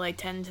use it to like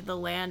tend to the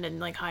land and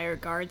like hire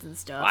guards and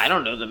stuff. I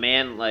don't know. The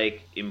man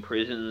like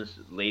imprisons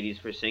ladies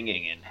for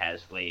singing and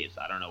has slaves.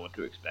 I don't know what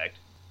to expect.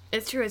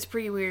 It's true. It's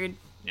pretty weird.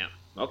 Yeah.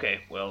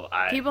 Okay. Well,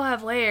 People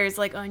have layers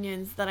like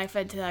onions that I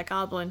fed to that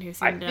goblin who I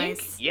seemed think,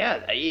 nice. yeah,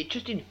 it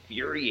just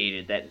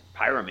infuriated that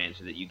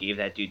pyromancer that you gave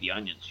that dude the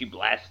onions. She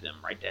blasted him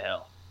right to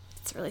hell.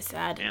 It's really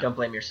sad. Yeah. Don't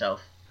blame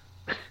yourself.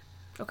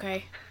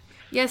 Okay.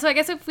 Yeah. So I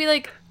guess if we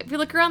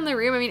look around the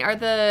room, I mean, are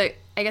other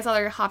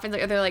coffins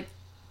like are there like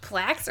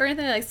plaques or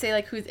anything that, like say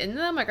like who's in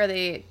them? Like are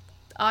they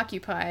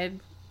occupied?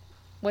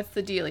 What's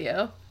the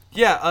dealio?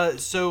 Yeah,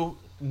 so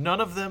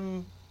none of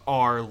them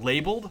are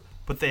labeled,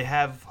 but they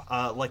have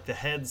like the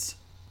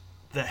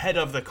head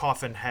of the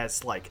coffin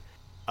has like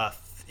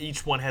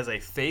each one has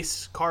a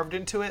face carved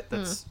into it.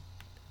 That's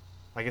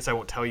I guess I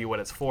won't tell you what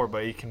it's for,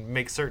 but you can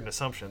make certain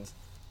assumptions.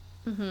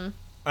 Mm-hmm.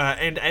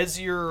 And as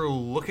you're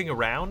looking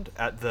around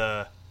at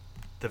the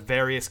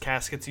various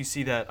caskets, you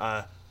see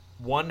that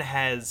one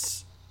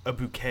has a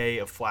bouquet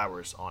of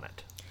flowers on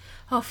it.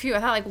 Oh phew!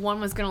 I thought like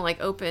one was gonna like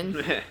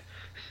open.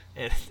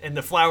 And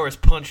the flowers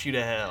punch you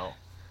to hell.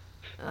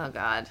 Oh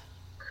God.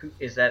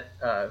 Is that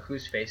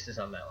whose face is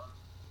on that one?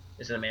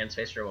 Is it a man's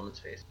face or a woman's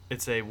face?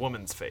 It's a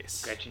woman's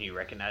face. Gretchen, you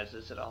recognize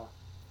this at all?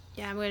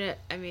 Yeah, I'm gonna.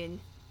 I mean,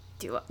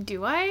 do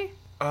I?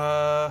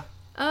 I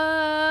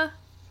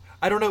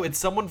don't know. It's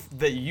someone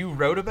that you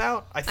wrote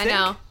about, I I think.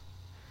 know.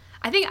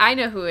 I think I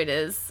know who it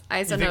is.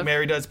 I just You don't know think if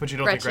Mary does, but you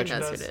don't Gretchen think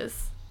Gretchen knows does? who it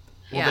is.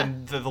 Well, Yeah.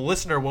 then the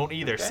listener won't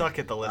either. Okay. Suck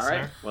it, the All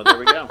listener. right. Well, there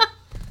we go.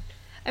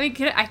 I mean,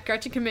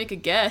 Gretchen can make a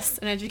guess,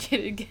 an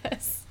educated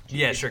guess.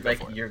 Yeah, sure, go Like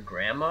for it. your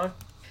grandma?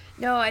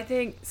 No, I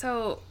think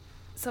so.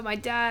 So my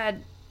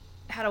dad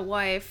had a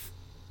wife,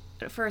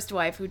 a first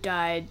wife, who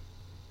died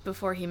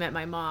before he met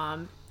my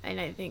mom, and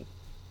I think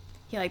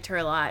he liked her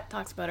a lot.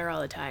 Talks about her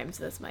all the time.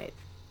 So this might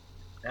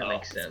That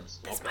makes sense.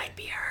 might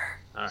be her.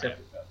 All So-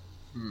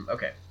 right.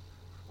 Okay.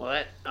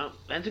 Well,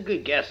 that's a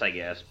good guess, I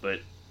guess,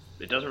 but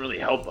it doesn't really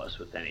help us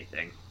with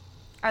anything.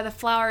 Are the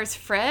flowers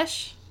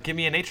fresh? Give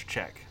me a nature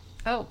check.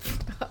 Oh,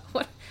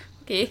 what?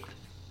 Okay.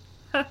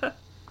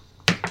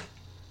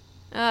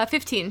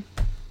 15.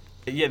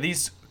 Yeah,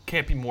 these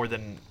can't be more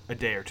than a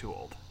day or two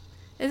old.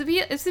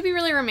 This would be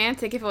really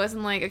romantic if it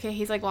wasn't like, okay,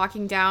 he's like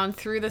walking down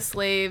through the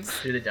slaves,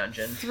 Through the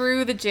dungeon.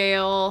 through the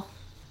jail.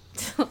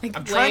 To, like,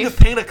 I'm trying to life.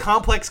 paint a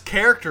complex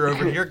character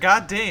over here.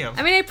 God damn.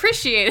 I mean, I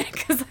appreciate it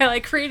because I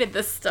like created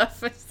this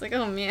stuff. It's like,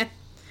 oh man.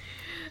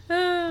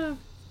 Oh,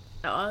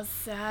 it's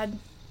sad.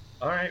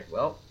 Alright,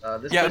 well,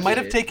 this Yeah, it was might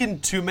have taken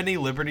too many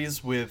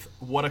liberties with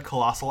what a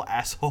colossal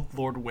asshole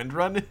Lord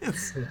Windrun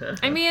is.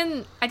 I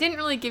mean, I didn't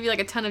really give you like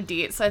a ton of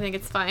deets, so I think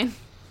it's fine.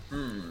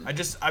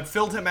 I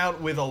filled him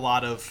out with a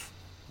lot of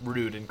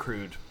rude and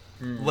crude.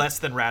 Less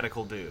than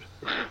radical dude.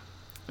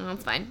 Oh,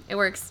 that's fine. It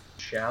works.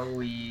 Shall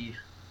we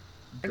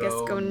I guess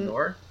go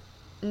north?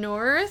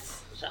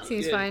 North? Sounds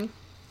Seems good. fine.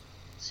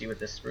 See what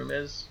this room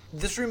is?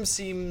 This room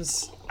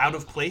seems out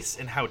of place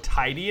in how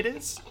tidy it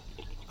is.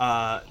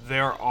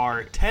 There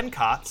are 10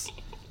 cots,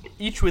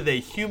 each with a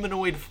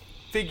humanoid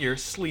figure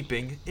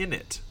sleeping in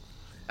it.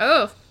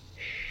 Oh,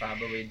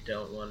 Probably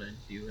don't want to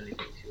do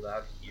anything too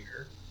loud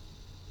here.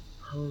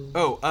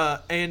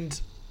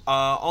 And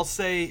I'll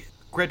say,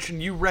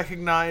 Gretchen, you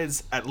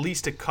recognize at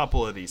least a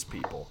couple of these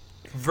people.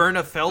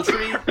 Verna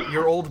Feltree,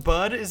 your old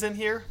bud, is in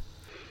here.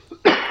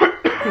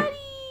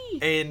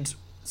 And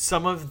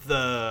some of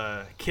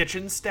the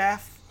kitchen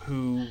staff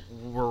who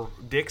were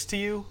dicks to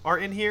you are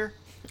in here.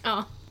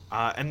 oh,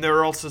 And there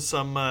are also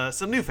some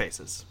new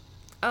faces.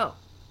 oh.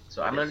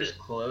 So I'm going to just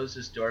close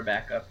this door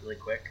back up really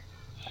quick.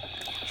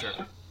 Sure.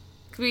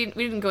 We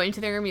didn't go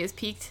into the room. We just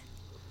peeked.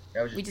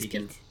 I was We just just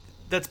peeking. peeked.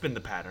 That's been the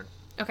pattern.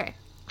 Okay.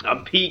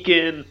 I'm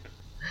peeking.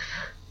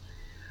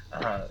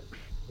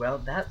 Well,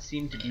 that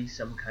seemed to be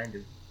some kind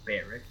of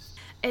barracks.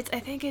 I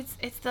think it's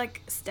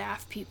like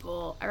staff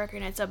people. I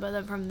recognize some of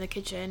them from the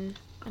kitchen,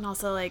 and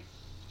also like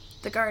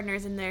the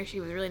gardener's in there. She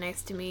was really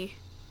nice to me.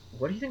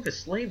 What do you think the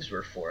slaves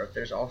were for if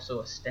there's also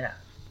a staff?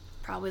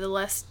 Probably the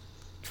less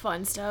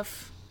fun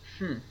stuff.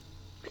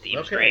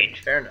 Seems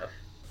strange. Fair enough.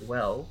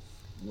 Well,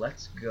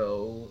 let's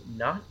go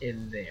not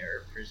in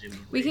there,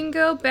 presumably. We can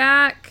go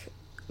back.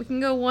 We can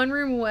go one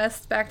room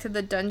west back to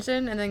the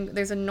dungeon, and then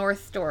there's a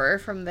north door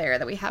from there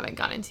that we haven't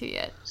gone into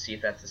yet. see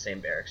if that's the same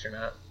barracks or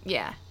not.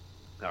 Yeah.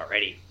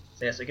 Alrighty.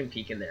 So yes, I can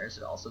peek in there. Is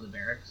it also the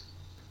barracks?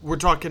 We're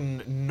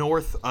talking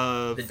north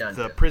of The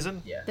dungeon. the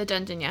prison. Yeah. The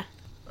dungeon, yeah.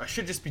 I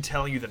should just be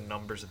telling you the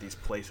numbers of these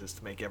places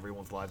to make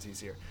everyone's lives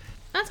easier.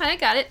 That's fine, I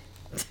got it.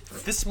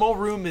 This small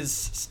room is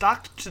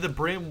stocked to the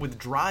brim with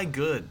dry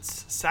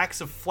goods.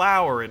 Sacks of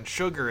flour and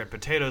sugar and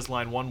potatoes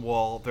line one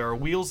wall. There are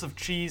wheels of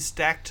cheese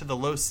stacked to the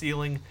low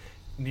ceiling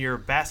near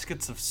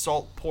baskets of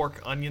salt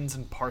pork, onions,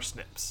 and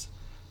parsnips.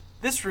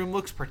 This room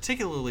looks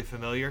particularly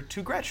familiar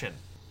to Gretchen.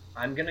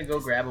 I'm gonna go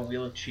grab a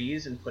wheel of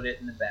cheese and put it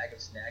in the bag of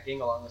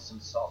snacking along with some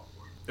salt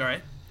pork.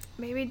 Alright.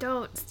 Maybe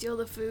don't steal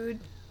the food.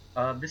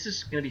 This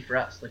is gonna be for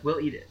us. Like, we'll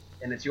eat it,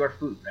 and it's your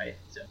food, right?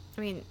 So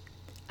I mean,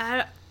 I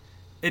don't...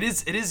 It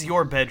is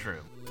your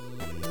bedroom.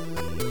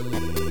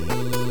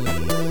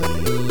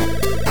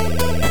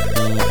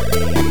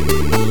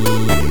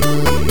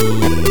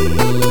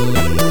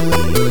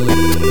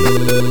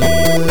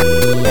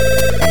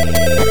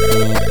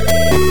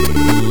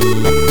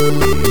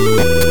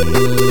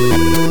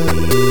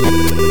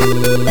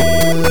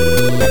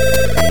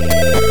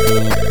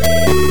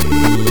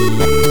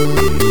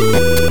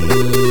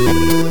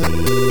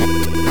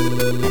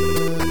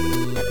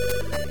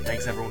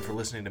 Thanks everyone for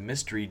listening to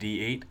Mystery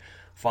D8.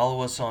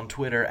 Follow us on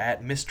Twitter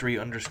at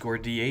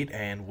mystery_D8,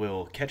 and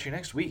we'll catch you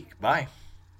next week. Bye.